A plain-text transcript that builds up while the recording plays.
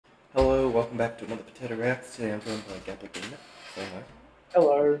welcome back to another Potato Reacts. Today I'm joined by Gabba Gamer. Say hi.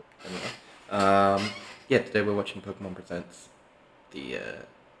 Hello. Anyway. Yeah, today we're watching Pokemon Presents the,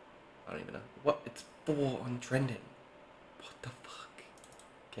 I don't even know. What? It's 4 on trending. What the fuck?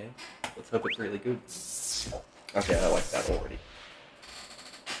 Okay, let's hope it's really good. Okay, I like that already.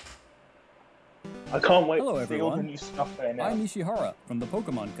 I can't wait Hello, to see all the everyone. new stuff there now. I'm Ishihara from the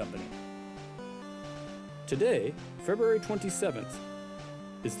Pokémon Company. Today, February 27th,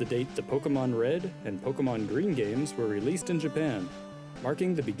 is the date the Pokémon Red and Pokémon Green games were released in Japan,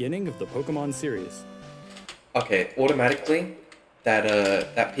 marking the beginning of the Pokémon series. Okay, automatically, that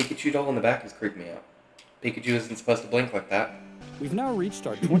Pikachu doll in the back is creeping me out. Pikachu isn't supposed to blink like that. We've now reached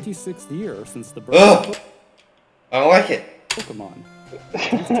our 26th year since the birth of I don't like it. Pokémon,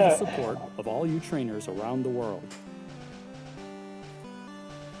 thanks to the support of all you trainers around the world.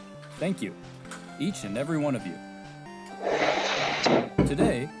 Thank you, each and every one of you.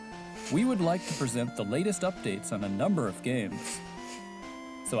 Today, we would like to present the latest updates on a number of games.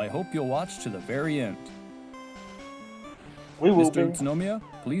 So I hope you'll watch to the very end. We will Mr. be. Utsunomiya,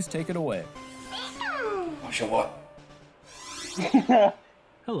 please take it away. Oh, sure what?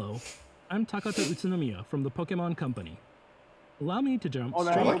 Hello, I'm Takata Utsunomiya from the Pokémon Company. Allow me to jump Oh,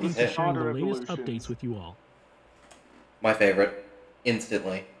 no, straight lucky into hit. sharing the Shadow latest Evolutions. updates with you all. My favorite.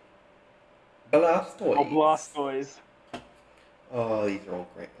 Instantly. Blastoise. Oh, Blastoise. Oh, these are all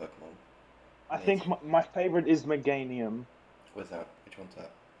great Pokemon. I think my favorite is Meganium. What's that? Which one's that?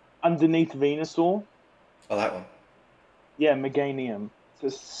 Underneath Venusaur. Oh, that one. Yeah, Meganium. It's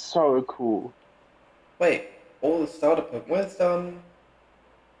just so cool. Wait, all the starter Pokemon. Where's,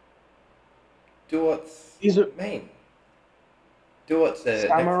 Duot's These are main? Duot's,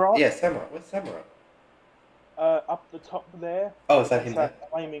 Samurott? Yeah, Samurott. Where's Samurott? up the top there. Oh, is that him It's there? that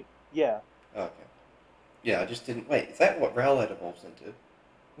flaming. Yeah. Oh, okay. Yeah, I just didn't. Wait, is that what Rowlet evolves into?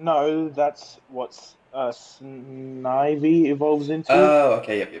 No, that's what Snivy evolves into. Oh,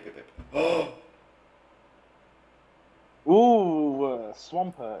 okay, yep. Oh! Ooh,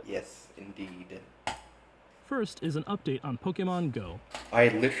 Swampert. Yes, indeed. First is an update on Pokemon Go. I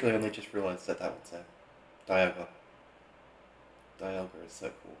literally only just realized that was there. Dialga. Dialga is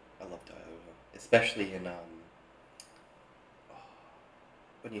so cool. I love Dialga. Especially in,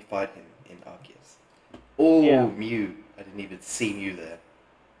 when you fight him in Arceus. Oh, Yeah. Mew. I didn't even see Mew there.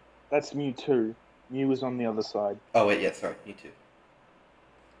 That's Mewtwo. Mew is on the other side. Oh, wait, yeah, sorry. Mewtwo.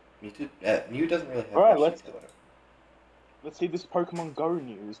 Mew doesn't really have Alright, much let's to it. Let's see this Pokemon Go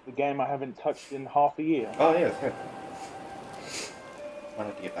news, the game I haven't touched in half a year. Oh, yeah, that's right. Might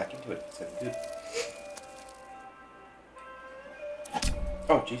have to get back into it. It's so good.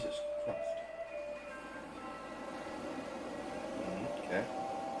 Oh, Jesus Christ. Okay.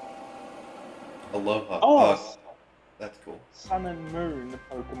 Aloha. Oh, That's cool. Sun and Moon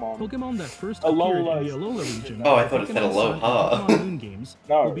Pokemon. Pokemon that first Alola appeared in is- the Alola region Oh, I of thought it said Pokemon Sun and Aloha. Pokemon Moon games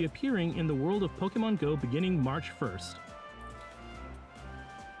No. will be appearing in the world of Pokemon Go beginning March 1st.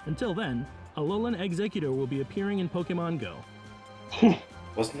 Until then, Alolan Executor will be appearing in Pokemon Go.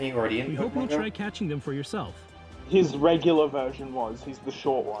 Wasn't he already in We hope Pokemon you'll Go? try catching them for yourself. His regular version was. He's the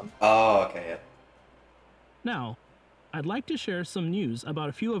short one. Oh, okay, yeah. Now, I'd like to share some news about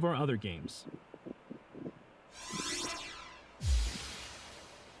a few of our other games.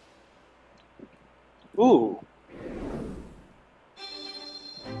 Ooh.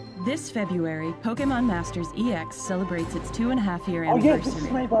 This February, Pokemon Masters EX celebrates its 2.5-year Oh yeah, this is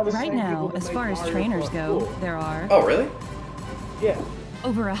anniversary. made by the Right same now, people that as made far as Mario trainers Kart go, 4. there are Oh, really? Yeah.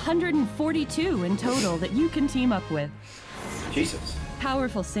 over 142 in total that you can team up with. Jesus.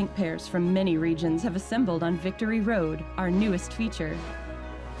 Powerful sync pairs from many regions have assembled on Victory Road, our newest feature.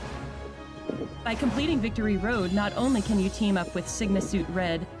 By completing Victory Road, not only can you team up with Signasuit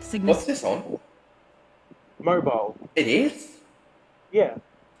Red, What's this on? Mobile. It is? Yeah.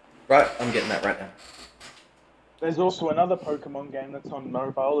 Right, I'm getting that right now. There's also another Pokemon game that's on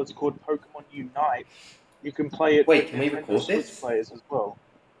mobile. It's called Pokemon Unite. You can play it Wait, with can we Nintendo record Switch this? players as well.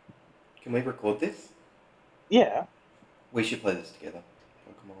 Can we record this? Yeah. We should play this together.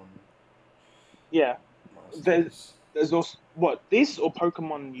 Pokemon Yeah. Masters. There's also what, this or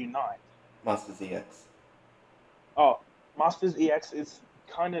Pokemon Unite? Masters EX. Oh, Masters EX is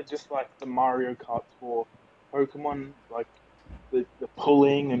kind of just like the Mario Kart for Pokemon, like the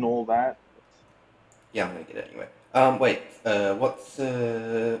pulling and all that. Yeah, I'm gonna get it anyway. Wait, what's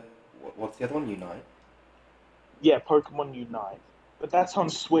the other one? Unite? Yeah, Pokemon Unite. But that's on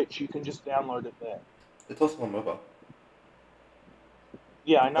Switch. You can just download it there. It's also on mobile.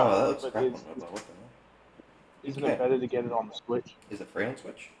 Yeah, I know. Oh, that looks but crap on mobile. What the hell? isn't Okay. it better to get it on the Switch? Is it free on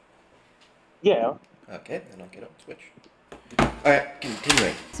Switch? Yeah. Okay, then I'll get it on Switch. Alright,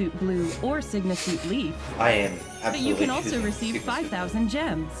 continuing. Suit Blue or Sigma Suit Leaf. I am absolutely But you can also choosing receive Sigma Suit. 5,000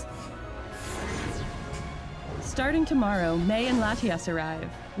 gems. Starting tomorrow, May and Latias arrive,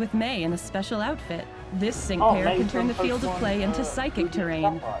 with May in a special outfit. This sync pair May can turn the from field of Pokemon, play into psychic Ruby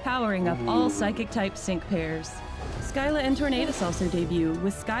terrain, Sapphire. powering up all psychic-type sync pairs. Skyla and Tornadus also debut,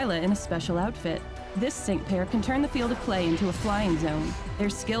 with Skyla in a special outfit. This sync pair can turn the field of play into a flying zone. They're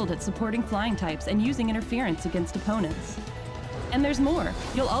skilled at supporting flying types and using interference against opponents. And there's more.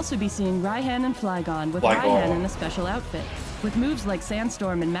 You'll also be seeing Raihan and Flygon, with Raihan in a special outfit. With moves like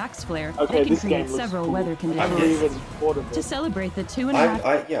Sandstorm and Max Flare, Okay, they can this game create looks several cool. weather I've never conditions. even thought of To it. celebrate the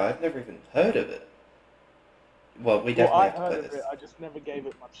 2.5 Yeah, I've never even heard of it. Well, we Well, definitely I have to heard play of this. it, I just never gave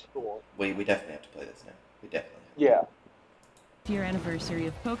it much thought. We definitely have to play this now. We definitely have. Yeah. year anniversary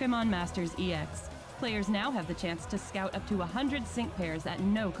of Pokémon Masters EX, players now have the chance to scout up to 100 sync pairs at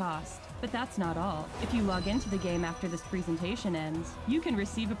no cost. But that's not all. If you log into the game after this presentation ends, you can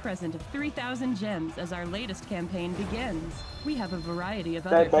receive a present of 3,000 gems as our latest campaign begins. We have a variety of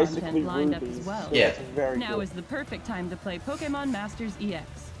other They're basically content lined up rubies. as well. So Yeah. it's very Now good. is the perfect time to play Pokémon Masters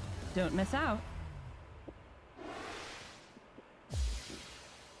EX. Don't miss out.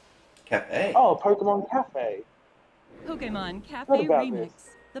 Cafe. Oh, Pokemon Cafe. Pokemon What Cafe about Remix, this?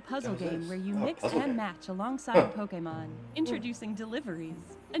 the puzzle What is game this? where you Oh, mix puzzle and game. match alongside Huh. Pokemon. Introducing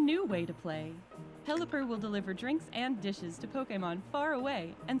Deliveries, a new way to play. Pelipper will deliver drinks and dishes to Pokemon far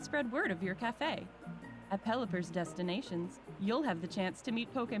away and spread word of your cafe. At Pelipper's destinations, you'll have the chance to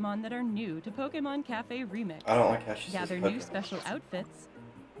meet Pokemon that are new to Pokemon Cafe Remix. I don't like how she says Gather Pokemon. new special outfits,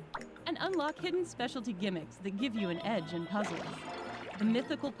 and unlock hidden specialty gimmicks that give you an edge in puzzles. The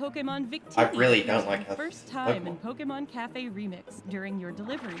mythical Pokemon Victini I really don't appears like for how the first it's time in Pokemon. Pokemon Cafe Remix during your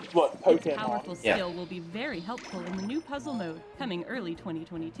delivery. What, Its Pokemon? powerful Yeah. skill will be very helpful in the new puzzle mode coming early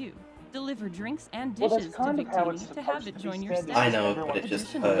 2022. Deliver drinks and Well, that's dishes to kind of how it's Victini to have supposed it to join be your said. staff. I know, but it just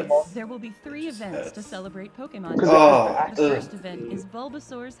Additionally, hurts. there will be 3 just events to hurts. celebrate Pokemon Because Day. Oh, The ugh. first event is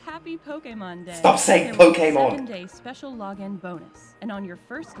Bulbasaur's Happy Pokemon Day. Stop saying There will be a Pokemon. 7-day special login bonus. And on your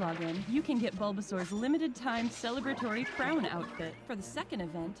first login, you can get Bulbasaur's limited time celebratory crown outfit. For the second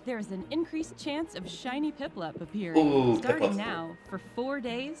event, there is an increased chance of Shiny Piplup appearing. Ooh, Starting Piplup's now, for 4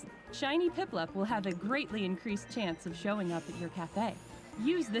 days, Shiny Piplup will have a greatly increased chance of showing up at your cafe.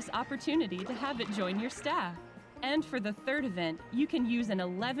 Use this opportunity to have it join your staff. And for the third event, you can use an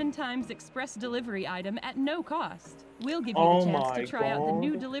 11 times express delivery item at no cost. We'll give you Oh the chance my to try out the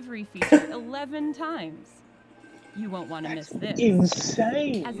new God. delivery feature 11 times. You won't want to miss this.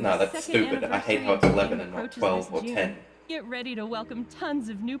 Insane. As the No, that's second stupid. I hate anniversary how of it's the game 11 and not approaches 12 this or June, 10. Get ready to welcome tons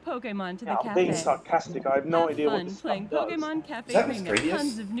of new Pokemon to the Now, cafe. being sarcastic, I have no Have idea what fun this playing stuff does. Pokemon Cafe Is that Remix. mysterious?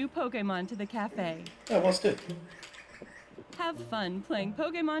 Tons of new Pokemon to the cafe. Oh, what's good? Have fun playing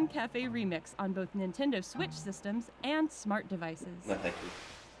Pokemon Cafe Remix on both Nintendo Switch systems and smart devices. No, thank you.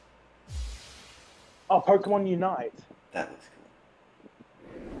 Oh, Pokemon Unite. That looks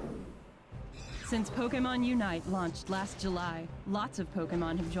cool. Since Pokemon Unite launched last July, lots of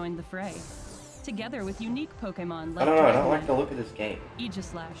Pokemon have joined the fray. Together with unique Pokemon I like don't know, I don't like Dragonite, the look of this game.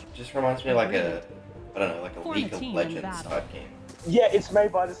 Aegislash, It just reminds me of like a, I don't know, like a Form a League of team in Legends battle. type game. Yeah, it's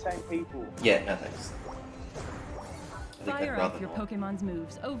made by the same people. Yeah, no thanks. I think I'd fire rather off your not. Pokemon's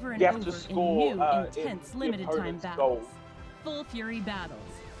moves over and You have over to in score, new, in intense, the limited time opponent's battles. goal. Full Fury battles.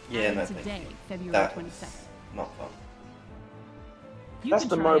 Yeah, added no thank today, you. February That's 22nd. not fun. You That's can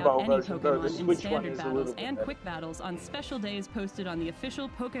the try mobile out any version, though. The Pokemon in Switch one standard is a battles little bit and better. quick battles on special days posted on the official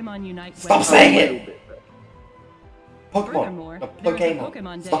Pokemon Unite Stop website. saying A it! little bit better. Pokemon. Furthermore, No, there is a Pokemon.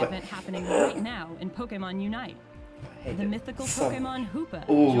 Pokemon Day Stop it. event happening right now in Pokemon Unite. I hate The it mythical so Pokemon much. Hoopa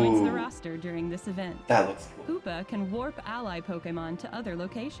Ooh. joins the roster during this event. That looks cool. Hoopa can warp ally Pokemon to other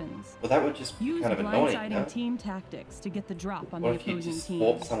locations. Well, that would just be Use kind of annoying, blindsiding no? team tactics to get the drop on What the if you opposing just team.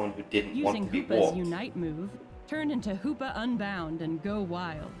 warp someone who didn't want Using to be Hoopa's warped? Unite move, turn into Hoopa Unbound and go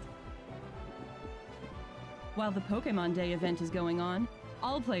wild. While the Pokemon Day event is going on,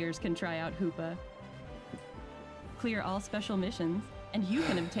 all players can try out Hoopa. Clear all special missions, and you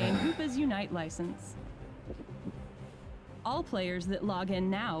can obtain Hoopa's Unite license. All players that log in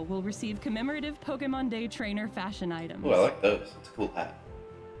now will receive commemorative Pokemon Day trainer fashion items. Oh, I like those. It's a cool hat.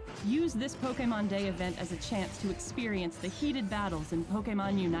 Use this Pokemon Day event as a chance to experience the heated battles in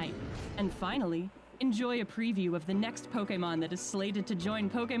Pokemon Unite. And finally, enjoy a preview of the next Pokemon that is slated to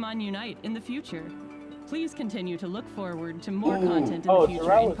join Pokemon Unite in the future. Please continue to look forward to more Ooh. content in Oh, the future in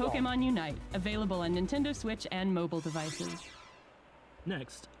Duraludon. Pokemon Unite, available on Nintendo Switch and mobile devices.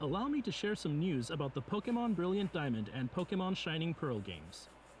 Next, allow me to share some news about the Pokemon Brilliant Diamond and Pokemon Shining Pearl games.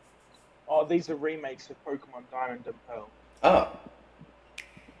 Oh, these are remakes of Pokemon Diamond and Pearl. Oh,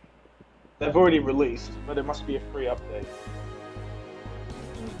 They've already released, but it must be a free update.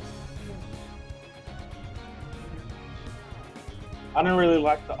 I don't really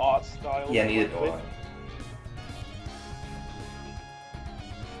like the art style. Yeah, neither do I.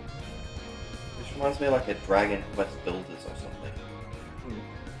 This reminds me of like a Dragon Quest Builders or something.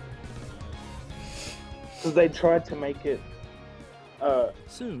 Because they tried to make it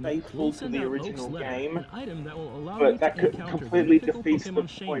Soon, faithful we'll to send the out original Oak's letter, game, an item that will allow but you that to could encounter the completely mythical defeats the Pokemon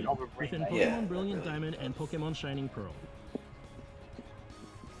Shiny point of a within remake. Pokemon Yeah, Brilliant that really Diamond and does. Pokemon Shining Pearl.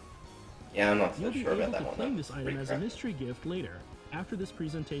 Yeah, I'm not so You'll be sure able about to that one. claim though. this item Pretty as a crap. mystery gift later, after this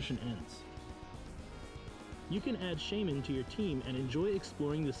presentation ends. You can add Shaman to your team and enjoy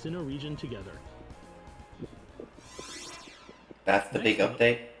exploring the Sinnoh region together. That's the big Next up,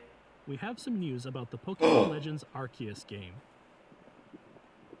 update. We have some news about the Pokemon Legends Arceus game.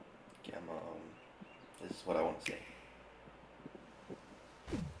 Come on. This is what I want to see.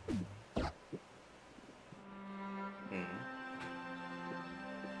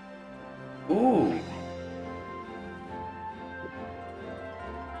 Ooh.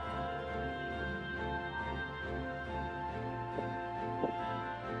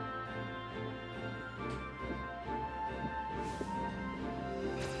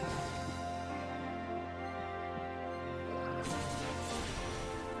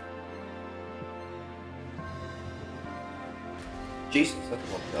 Jesus, that's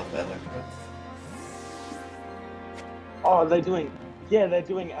a lot of alpha electrodes. Oh, they're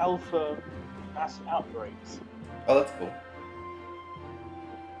doing alpha mass outbreaks. Oh, that's cool.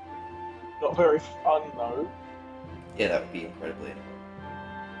 Not very fun though. Yeah, that would be incredibly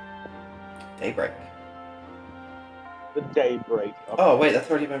annoying. Daybreak. The daybreak. Oh, wait, that's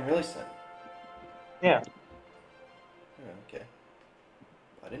already been released then. Yeah. Oh, okay.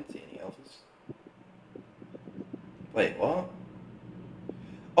 I didn't see any alphas. Wait, what?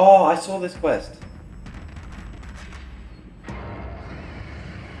 Oh, I saw this quest.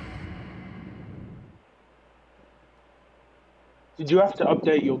 Did you have to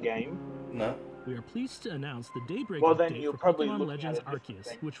update your game? No. We are pleased to announce the Daybreak Well, then update you're for probably Pokemon looking Legends at a different Arceus,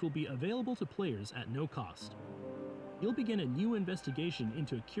 thing. which will be available to players at no cost. You'll begin a new investigation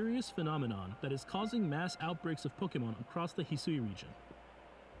into a curious phenomenon that is causing mass outbreaks of Pokemon across the Hisui region.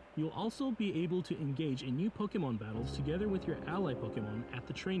 You'll also be able to engage in new Pokemon battles together with your ally Pokemon at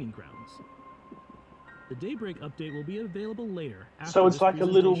the training grounds. The Daybreak update will be available later after So it's this like a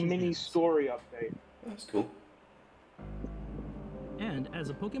little presentation mini ends. story update. That's cool. And as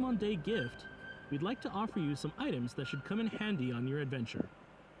a Pokemon Day gift, we'd like to offer you some items that should come in handy on your adventure.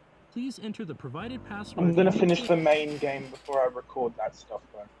 Please enter the provided password. I'm gonna and finish use the main game before I record that stuff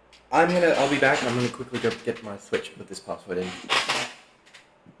though. I'll be back and I'm gonna quickly go get my Switch and put this password in.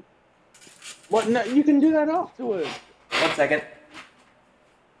 What? No, you can do that afterwards. 1 second.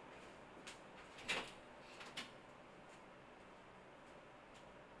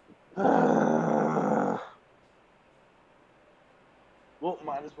 Well,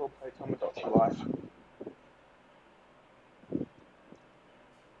 might as well play Tomodachi Life.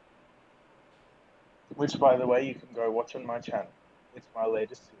 Which, by the way, you can go watch on my channel. It's my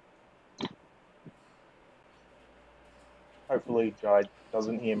latest series. Hopefully, Jai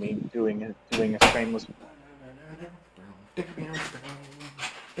doesn't hear me doing a shameless.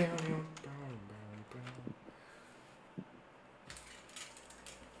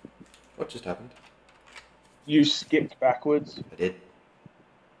 What just happened? You skipped backwards. I did.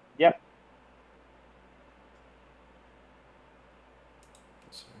 Yep.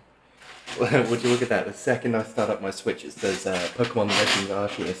 Would you look at that? The second I start up my Switch, it says Pokemon Legends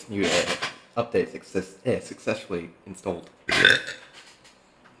Arceus new update successfully installed.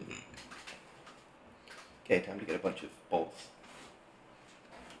 Okay, time to get a bunch of bolts.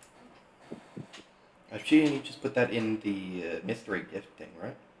 I assume you just put that in the mystery gift thing,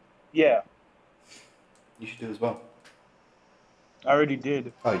 right? Yeah, You should do as well. I already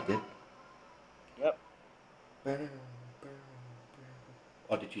did. Oh, you did? Yep.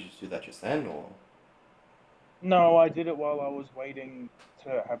 Oh, did you just do that just then, or? No, I did it while I was waiting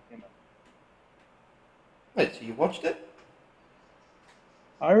to have dinner. Wait, so you watched it?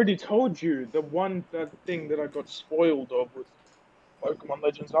 I already told you that thing that I got spoiled of was Pokemon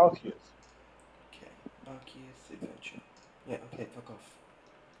Legends Arceus. Okay, Arceus Adventure. Yeah, okay, fuck off.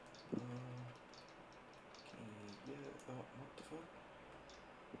 Okay, yeah, oh, what the fuck?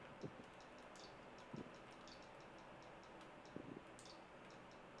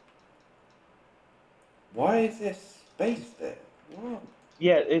 Why is there space there? What?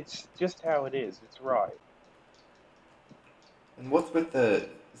 Yeah, it's just how it is. It's right. And what's with the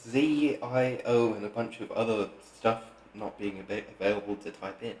Z, I, O, and a bunch of other stuff not being available to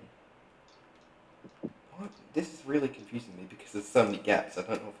type in? What? This is really confusing me because there's so many gaps. I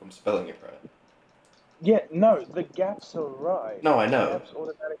don't know if I'm spelling it right. Yeah, no, the gaps are right. No, I The know. gaps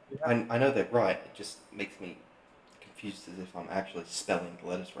automatically happen. I know they're right. It just makes me confused as if I'm actually spelling the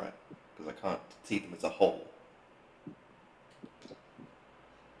letters right. Because I can't see them as a whole.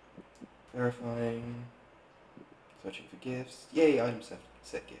 Verifying. Searching for gifts. Yay, item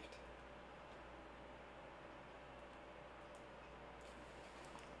set gift.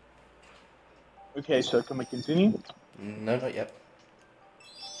 Okay, so can we continue? No, not yet.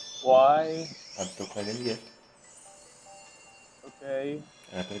 Why? I'm still claiming the gift. Okay.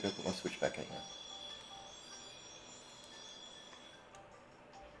 And I better go put my Switch back in now.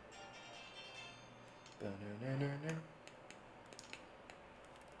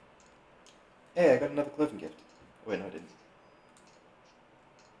 Hey, I got another clothing gift. Oh, wait, no, I didn't.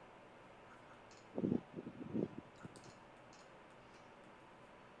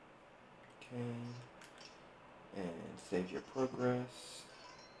 Okay. And save your progress.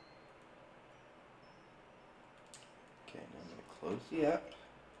 Okay, now I'm going to close the app.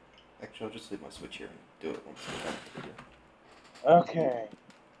 Actually, I'll just leave my Switch here and do it once I'm done with the video. Okay.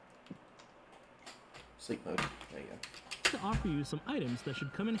 Sleep mode. There you go. To offer you some items that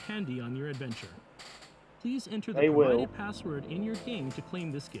should come in handy on your adventure. Please enter the They will. provided password in your game to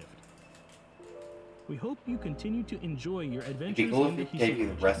claim this gift. We hope you continue to enjoy your It'd be adventures cool in the if it gave you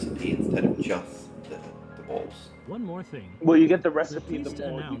the Hisui. recipe instead of just the balls. One more thing. Well, you get the We're recipe the pleased to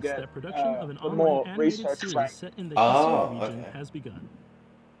more you announce get, that production of an the online more animated research series rank. set in the Oh, Hisui region okay. has begun.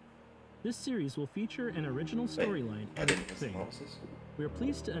 This series will feature an original storyline I and didn't miss the thing. bonuses. We are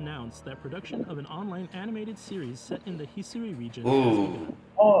pleased to announce that production of an online animated series set in the Hisui region Ooh. has begun.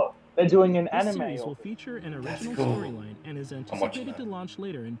 Oh, they're doing an This anime. series will feature an That's original cool. storyline and is watching anticipated that. to launch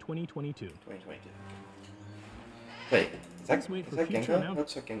later in 2022. 2022. Wait, is that, Please wait is for that future Gengar?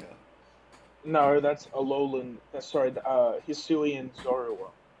 announcements. Looks like Gengar. No, that's Alolan. Sorry, Hisui and Zorua.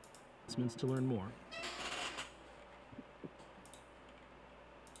 To learn more.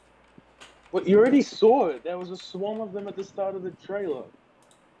 Well, you already saw it. There was a swarm of them at the start of the trailer.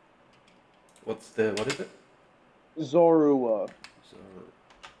 What is it? Zorua. So,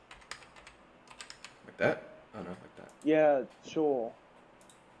 like that? Oh no, like that. Yeah, sure.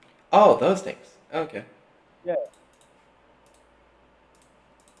 Oh, those things. Okay. Yeah.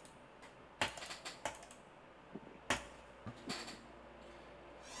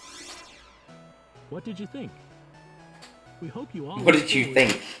 What did you think? We hope you all. What look did you forward-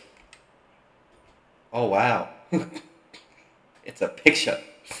 think? Oh wow. It's a picture.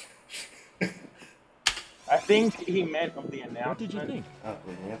 I think he meant of the What announcement. did you think? Oh,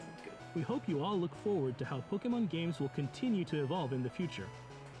 well, yeah, that's good. We hope you all look forward to how Pokemon games will continue to evolve in the future.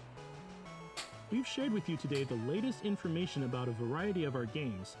 We've shared with you today the latest information about a variety of our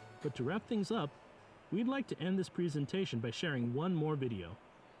games, but to wrap things up, we'd like to end this presentation by sharing one more video.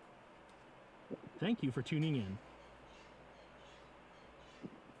 Thank you for tuning in.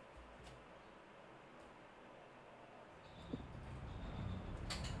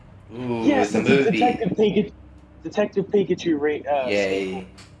 Ooh, Yes, it's a it's movie. Detective Pikachu. Yay.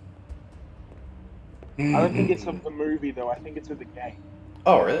 I don't think it's of the movie though. I think it's of the game.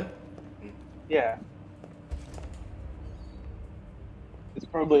 Oh, really? Yeah. It's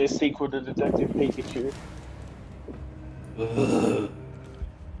probably a sequel to Detective Pikachu. Ugh.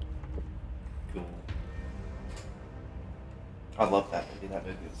 Cool. I love that movie. That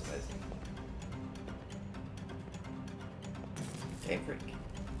movie was amazing. Game Freak.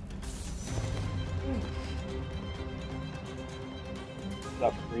 The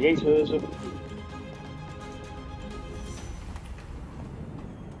creators of.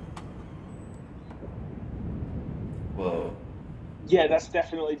 Whoa. Yeah, that's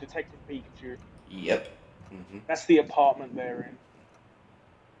definitely Detective Pikachu. Yep. Mm-hmm. That's the apartment they're in.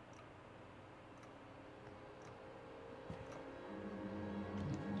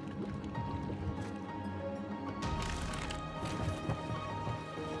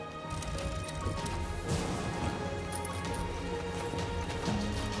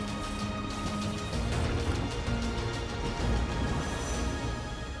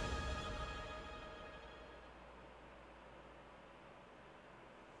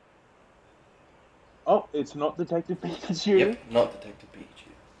 Oh, it's not Detective Pikachu. Yep, not Detective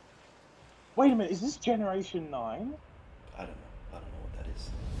Pikachu. Wait a minute, is this Generation 9? I don't know. I don't know what that is.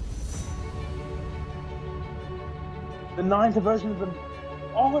 The 9th version of the.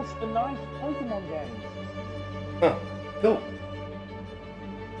 Oh, it's the 9th Pokemon game. Huh. Cool.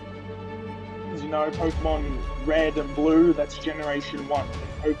 As you know, Pokemon Red and Blue, that's Generation 1.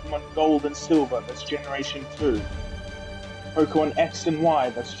 Pokemon Gold and Silver, that's Generation 2. Pokemon X and Y,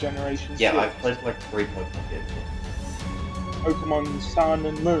 that's Generation 6. Yeah, I've played like 3 Pokemon games. Pokemon Sun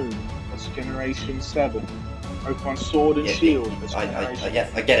and Moon, That's Generation 7. Pokemon Sword and Yeah, Shield. That's Generation...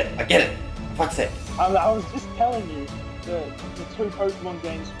 yes, I get it. Fuck's sake. I was just telling you, the two Pokemon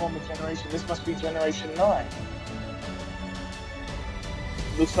games form a generation. This must be Generation 9.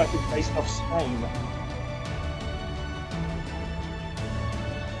 Looks like it's based off Spain.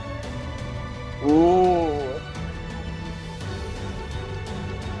 Ooh.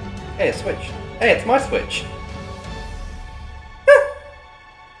 Hey, a Switch. Hey, it's my Switch.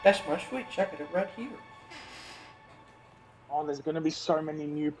 That's my Switch. I got it right here. Oh, there's gonna be so many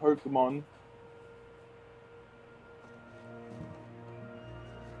new Pokemon.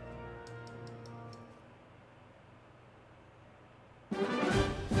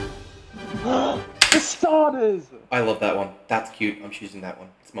 The starters! I love that one. That's cute. I'm choosing that one.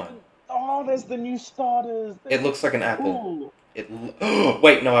 It's mine. Oh, there's the new starters. It looks like an apple. Cool.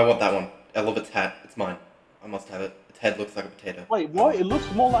 Wait, no, I want that one. I love its hat. It's mine. I must have it. Its head looks like a potato. Wait, what? It looks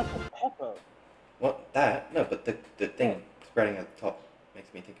more like a pepper. What? That? No, but the thing spreading at the top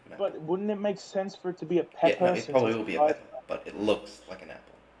makes me think of an apple. But wouldn't it make sense for it to be a pepper? Yeah, no, it probably will be a pepper, but it looks like an apple.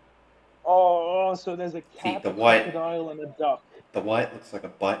 Oh, so there's a cat, the a white- crocodile, and a duck. The white looks like a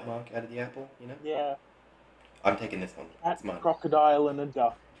bite mark out of the apple, you know? Yeah. I'm taking this one. Cat, It's mine. crocodile, and a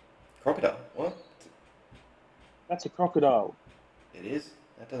duck. Crocodile? What? That's a crocodile. It is?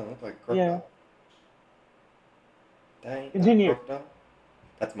 That doesn't look like a crocodile. That ain't Continue. a crocodile.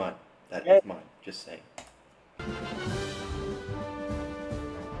 That's mine. That Yeah. is mine. Just saying.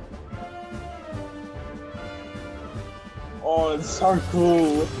 Oh, it's so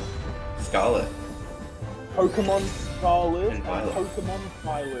cool. Scarlet. Pokemon Scarlet And and Violet. Pokemon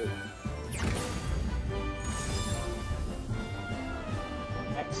Violet.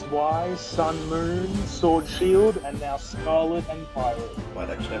 XY, Sun, Moon, Sword, Shield, and now Scarlet and Violet. Might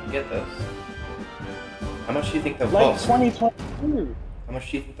actually have to get those. How much do you think they'll Late cost? 2022. How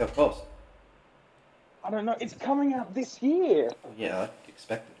much do you think they'll cost? I don't know. It's coming out this year. Oh, yeah, I'd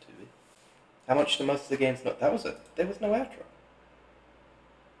expect them to be. How much do most of the games not? There was no outro.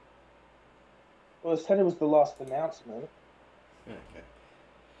 Well, it said it was the last announcement. Okay.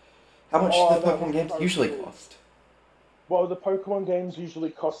 How much Oh, do the that Pokemon was games so usually cool. cost? Well, the Pokemon games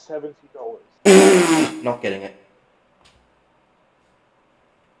usually cost $70. Not getting it.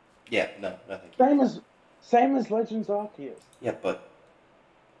 Yeah, no, thank you. Same as Legends Arceus. Yeah, but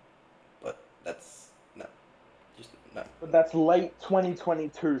that's no, just no. But that's late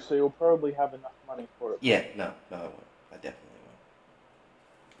 2022, so you'll probably have enough money for it. Yeah, no, I won't. I definitely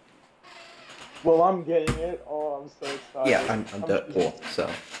Well, I'm getting it. Oh, I'm so excited. won't. Yeah, I'm dirt poor, so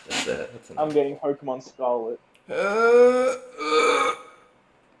that's enough. I'm getting Pokemon Scarlet.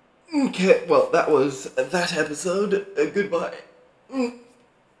 Okay, well, that was that episode. Goodbye.